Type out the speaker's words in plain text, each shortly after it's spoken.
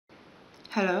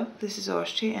Hello, this is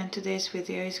Orsi, and today's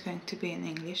video is going to be in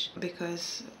English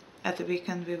because at the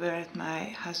weekend we were at my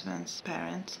husband's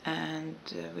parents and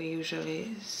we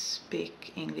usually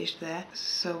speak English there.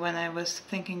 So when I was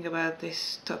thinking about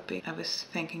this topic, I was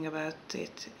thinking about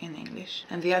it in English.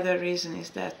 And the other reason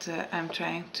is that I'm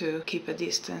trying to keep a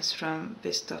distance from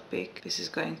this topic. This is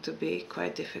going to be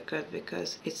quite difficult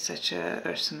because it's such a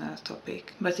personal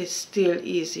topic. But it's still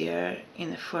easier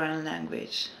in a foreign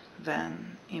language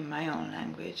than in my own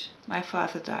language. My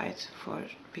father died 4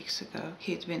 weeks ago.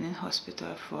 He'd been in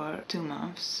hospital for 2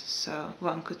 months, so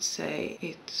one could say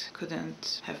it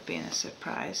couldn't have been a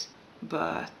surprise,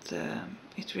 but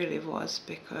it really was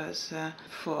because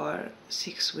for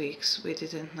 6 weeks we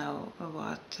didn't know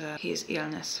what his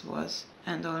illness was,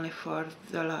 and only for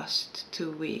the last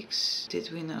 2 weeks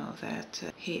did we know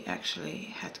that he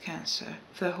actually had cancer.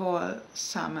 The whole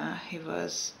summer he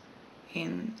was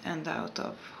in and out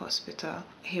of hospital.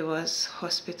 He was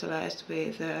hospitalized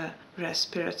with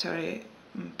respiratory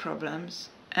problems,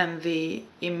 and the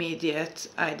immediate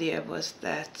idea was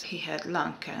that he had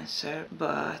lung cancer,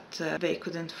 but they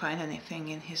couldn't find anything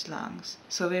in his lungs.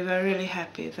 So we were really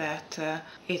happy that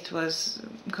it was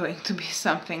going to be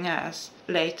something else.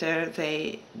 Later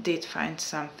they did find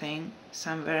something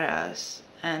somewhere else,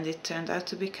 and it turned out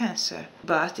to be cancer.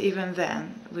 But even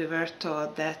then we were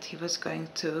told that he was going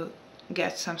to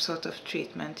get some sort of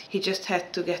treatment. He just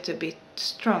had to get a bit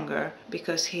stronger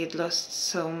because he'd lost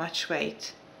so much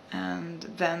weight. And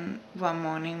then one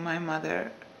morning my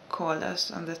mother called us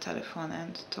on the telephone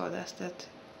and told us that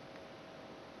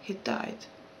he died.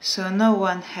 So no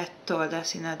one had told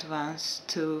us in advance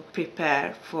to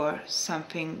prepare for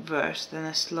something worse than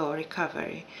a slow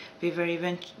recovery. We were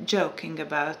even joking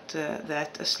about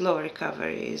that a slow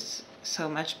recovery is so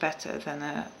much better than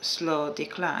a slow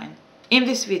decline. In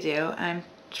this video, I'm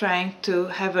trying to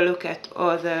have a look at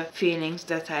all the feelings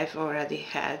that I've already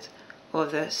had, all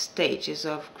the stages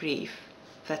of grief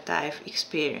that I've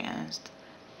experienced.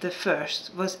 The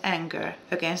first was anger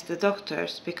against the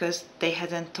doctors because they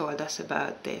hadn't told us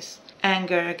about this.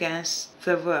 Anger against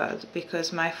the world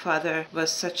because my father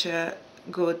was such a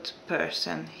good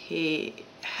person. He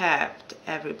helped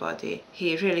everybody.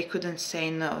 He really couldn't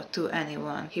say no to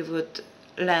anyone. He would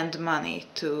lend money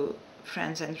to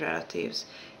friends and relatives.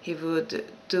 He would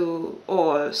do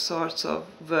all sorts of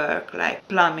work like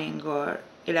plumbing or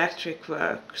electric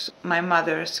works. My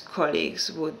mother's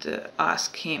colleagues would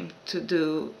ask him to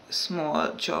do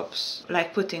small jobs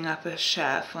like putting up a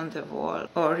shelf on the wall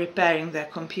or repairing their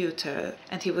computer,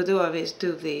 and he would always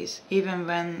do these. Even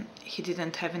when he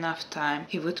didn't have enough time,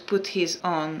 he would put his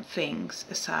own things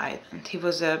aside, and he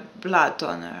was a blood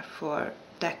donor for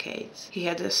decades. He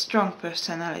had a strong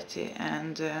personality,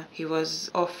 and he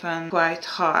was often quite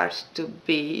hard to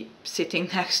be sitting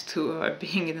next to or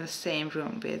being in the same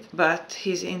room with, but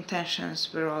his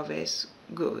intentions were always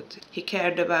good. He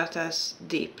cared about us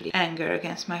deeply. Anger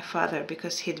against my father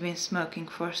because he'd been smoking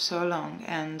for so long,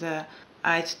 and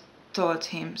I'd told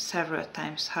him several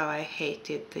times how I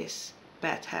hated this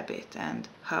bad habit and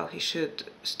how he should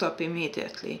stop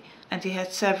immediately. And he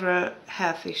had several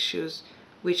health issues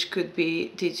which could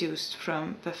be deduced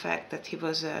from the fact that he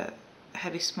was a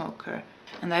heavy smoker.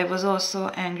 And I was also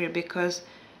angry because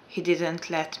he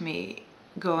didn't let me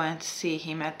go and see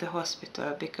him at the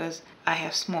hospital because I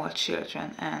have small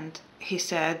children, and he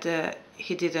said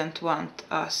he didn't want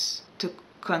us to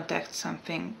contact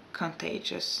something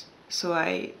contagious. So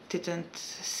I didn't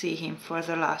see him for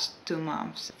the last 2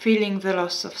 months, feeling the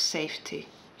loss of safety.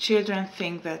 Children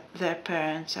think that their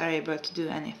parents are able to do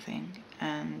anything,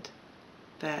 and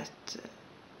that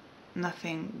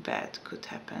nothing bad could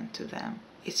happen to them.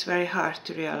 It's very hard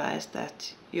to realize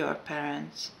that your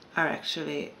parents are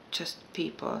actually just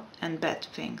people and bad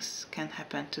things can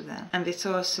happen to them. And it's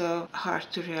also hard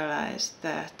to realize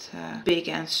that big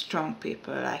and strong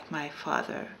people like my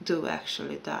father do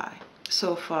actually die.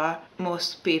 So far,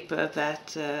 most people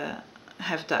that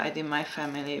have died in my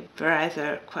family were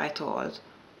either quite old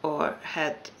or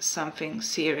had something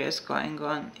serious going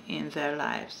on in their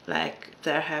lives. Like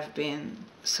there have been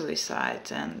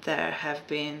suicides and there have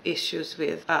been issues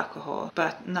with alcohol,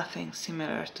 but nothing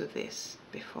similar to this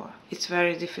before. It's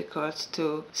very difficult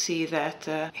to see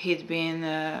that he'd been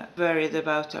worried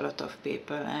about a lot of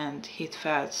people, and he'd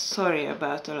felt sorry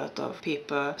about a lot of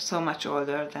people so much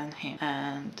older than him,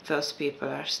 and those people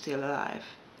are still alive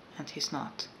and he's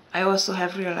not. I also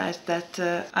have realized that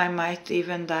I might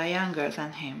even die younger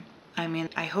than him. I mean,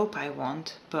 I hope I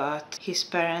won't, but his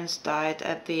parents died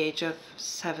at the age of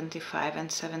 75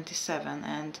 and 77,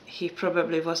 and he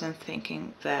probably wasn't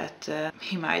thinking that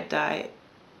he might die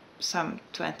some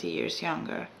 20 years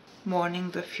younger.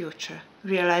 mourning the future,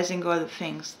 realizing all the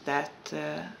things that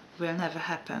will never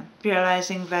happen,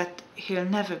 realizing that he'll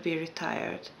never be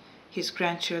retired, his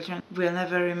grandchildren will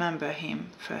never remember him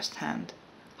firsthand,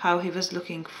 how he was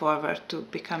looking forward to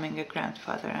becoming a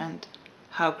grandfather and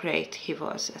how great he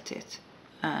was at it,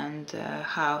 and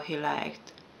how he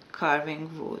liked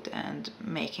carving wood and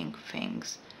making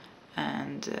things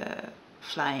and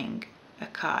flying a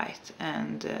kite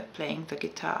and playing the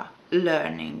guitar,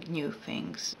 learning new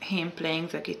things. Him playing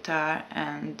the guitar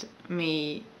and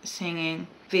me singing.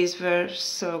 These were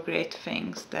so great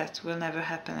things that will never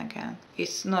happen again.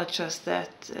 It's not just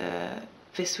that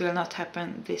this will not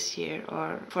happen this year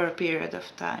or for a period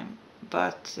of time,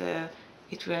 but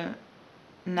it will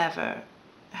never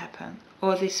happen.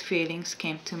 All these feelings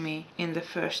came to me in the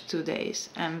first 2 days,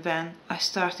 and then I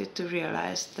started to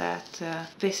realize that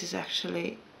this is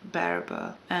actually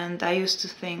bearable. And I used to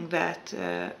think that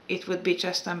it would be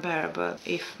just unbearable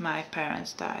if my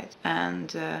parents died,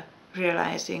 and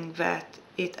realizing that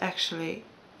it actually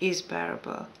is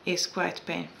bearable is quite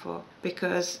painful,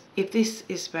 because if this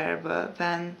is bearable,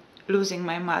 then losing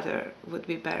my mother would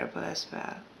be bearable as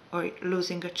well, or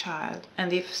losing a child.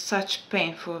 And if such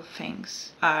painful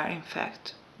things are in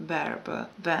fact bearable,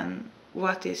 then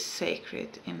what is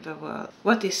sacred in the world?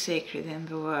 What is sacred in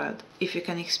the world if you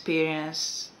can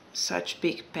experience such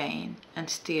big pain and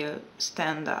still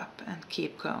stand up and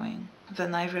keep going?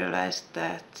 Then I realized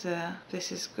that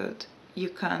this is good. You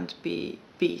can't be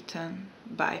beaten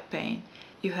by pain.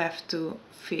 You have to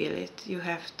feel it. You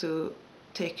have to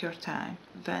take your time.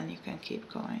 Then you can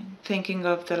keep going. Thinking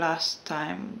of the last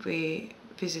time we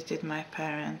visited my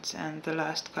parents and the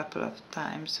last couple of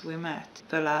times we met,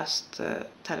 the last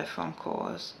telephone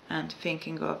calls, and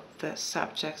thinking of the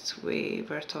subjects we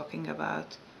were talking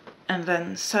about. And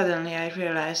then suddenly I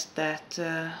realized that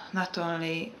not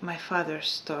only my father's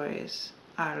stories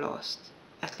are lost,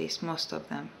 at least most of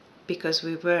them, because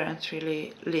we weren't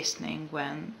really listening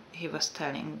when he was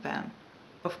telling them.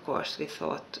 Of course, we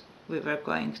thought we were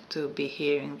going to be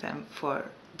hearing them for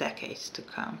decades to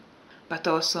come. But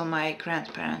also my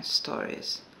grandparents'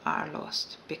 stories are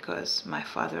lost, because my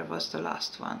father was the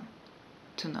last one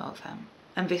to know them.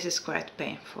 And this is quite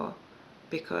painful,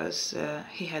 because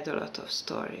he had a lot of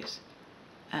stories,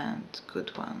 and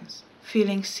good ones.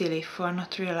 Feeling silly for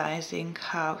not realizing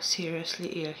how seriously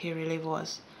ill he really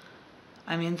was.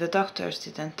 I mean, the doctors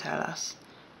didn't tell us.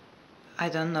 I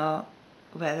don't know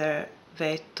whether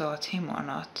they taught him or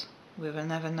not. We will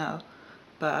never know.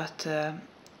 But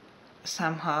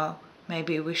somehow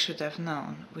maybe we should have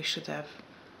known. We should have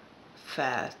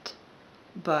felt.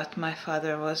 But my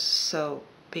father was so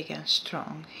big and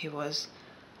strong. He was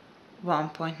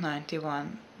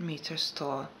 1.91 meters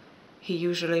tall. He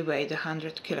usually weighed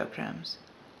 100 kilograms.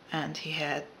 And he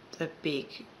had a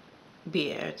big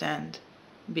beard and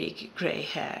big grey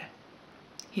hair.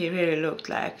 He really looked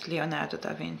like Leonardo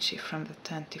da Vinci from the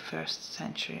 21st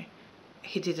century.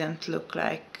 He didn't look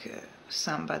like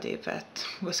somebody that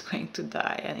was going to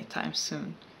die anytime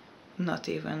soon. Not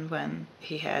even when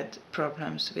he had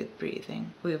problems with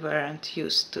breathing. We weren't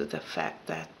used to the fact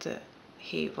that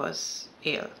he was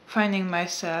ill. Finding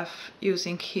myself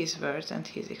using his words and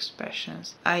his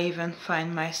expressions. I even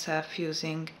find myself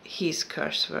using his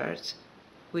curse words,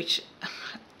 which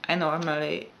I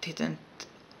normally didn't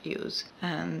use.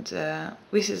 And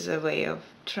this is a way of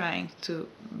trying to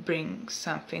bring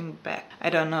something back. I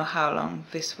don't know how long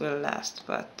this will last,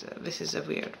 but this is a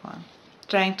weird one.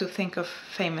 Trying to think of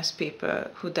famous people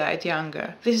who died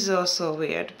younger. This is also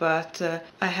weird, but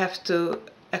I have to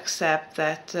accept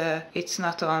that it's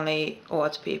not only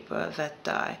old people that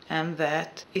die, and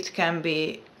that it can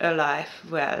be a life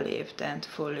well lived and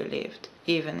fully lived,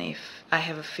 even if I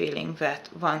have a feeling that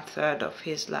 1/3 of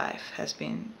his life has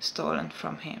been stolen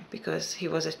from him, because he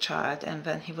was a child and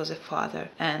then he was a father,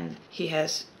 and he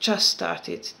has just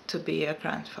started to be a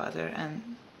grandfather,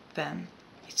 and then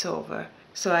it's over.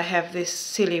 So I have this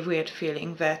silly, weird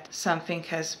feeling that something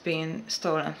has been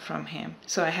stolen from him.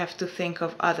 So I have to think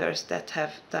of others that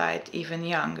have died even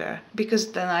younger.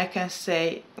 Because then I can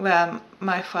say, well,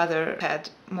 my father had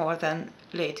more than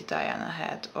Lady Diana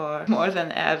had, or more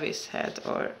than Elvis had,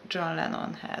 or John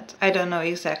Lennon had. I don't know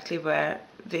exactly where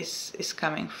this is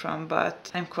coming from,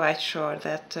 but I'm quite sure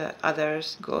that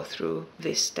others go through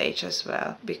this stage as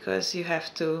well, because you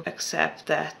have to accept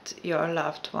that your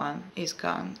loved one is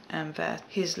gone and that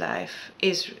his life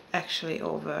is actually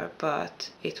over,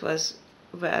 but it was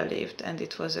well lived and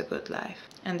it was a good life.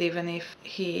 And even if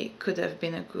he could have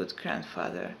been a good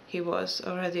grandfather, he was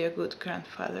already a good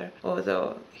grandfather,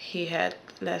 although he had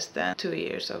less than 2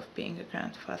 years of being a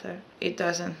grandfather. It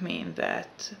doesn't mean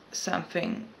that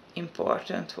something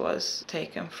important was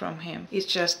taken from him. It's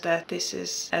just that this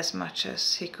is as much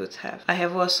as he could have. I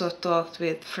have also talked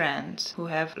with friends who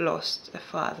have lost a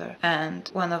father, and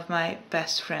one of my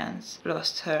best friends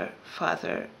lost her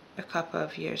father a couple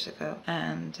of years ago,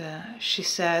 and she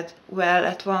said, well,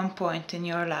 at one point in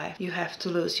your life you have to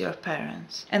lose your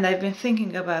parents. And I've been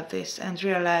thinking about this and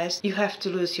realized you have to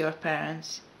lose your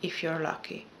parents if you're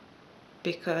lucky,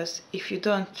 because if you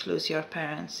don't lose your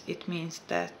parents, it means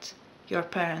that your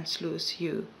parents lose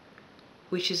you,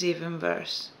 which is even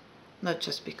worse. Not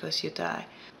just because you die,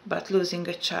 but losing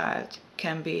a child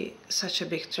can be such a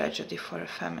big tragedy for a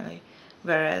family,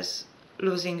 whereas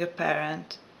losing a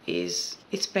parent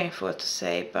it's painful to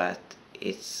say, but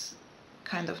it's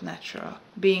kind of natural.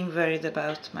 Being worried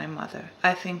about my mother.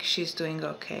 I think she's doing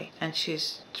okay and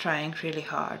she's trying really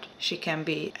hard. She can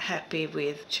be happy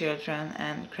with children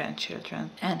and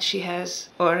grandchildren, and she has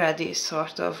already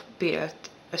sort of built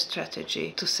a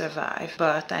strategy to survive,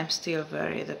 but I'm still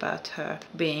worried about her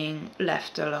being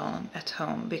left alone at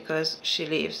home because she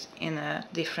lives in a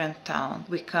different town.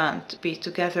 We can't be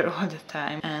together all the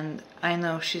time, and I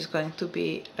know she's going to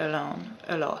be alone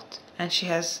a lot. And she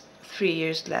has 3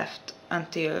 years left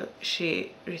until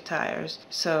she retires,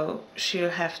 so she'll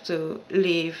have to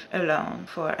live alone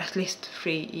for at least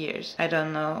 3 years. I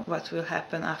don't know what will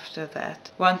happen after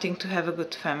that. Wanting to have a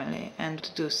good family and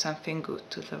to do something good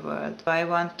to the world. I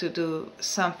want to do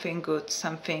something good,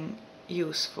 something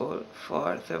useful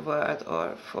for the world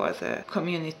or for the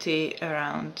community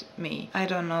around me. I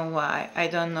don't know why. I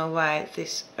don't know why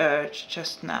this urge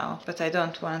just now, but I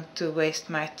don't want to waste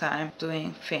my time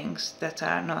doing things that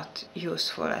are not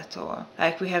useful at all.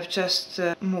 Like we have just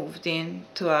moved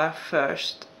into our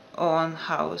first own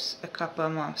house a couple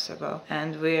of months ago,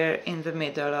 and we're in the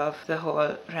middle of the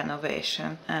whole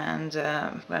renovation, and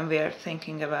when we're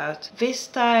thinking about this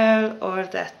tile or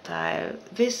that tile,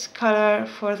 this color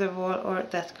for the wall or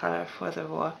that color for the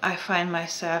wall, I find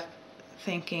myself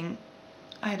thinking,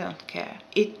 I don't care,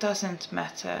 it doesn't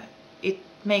matter, it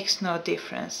makes no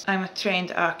difference. I'm a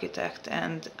trained architect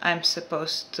and I'm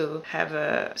supposed to have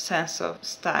a sense of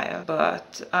style,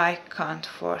 but I can't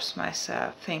force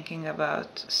myself thinking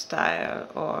about style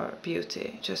or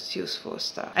beauty, just useful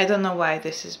stuff. I don't know why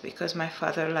this is, because my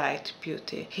father liked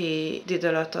beauty. He did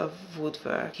a lot of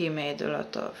woodwork, he made a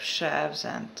lot of shelves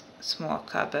and small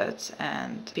cupboards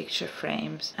and picture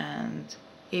frames, and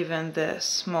even the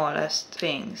smallest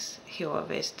things he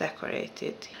always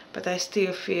decorated. But I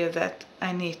still feel that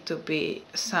I need to be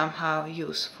somehow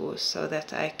useful so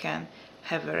that I can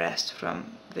have a rest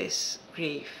from this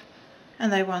grief.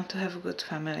 And I want to have a good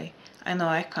family. I know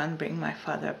I can't bring my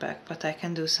father back, but I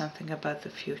can do something about the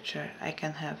future. I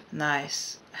can have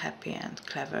nice, happy and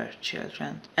clever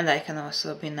children. And I can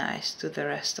also be nice to the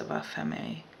rest of our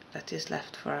family that is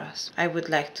left for us. I would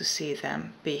like to see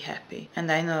them be happy.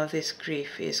 And I know this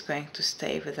grief is going to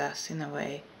stay with us in a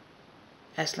way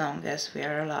as long as we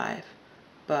are alive.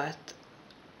 But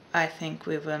I think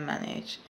we will manage.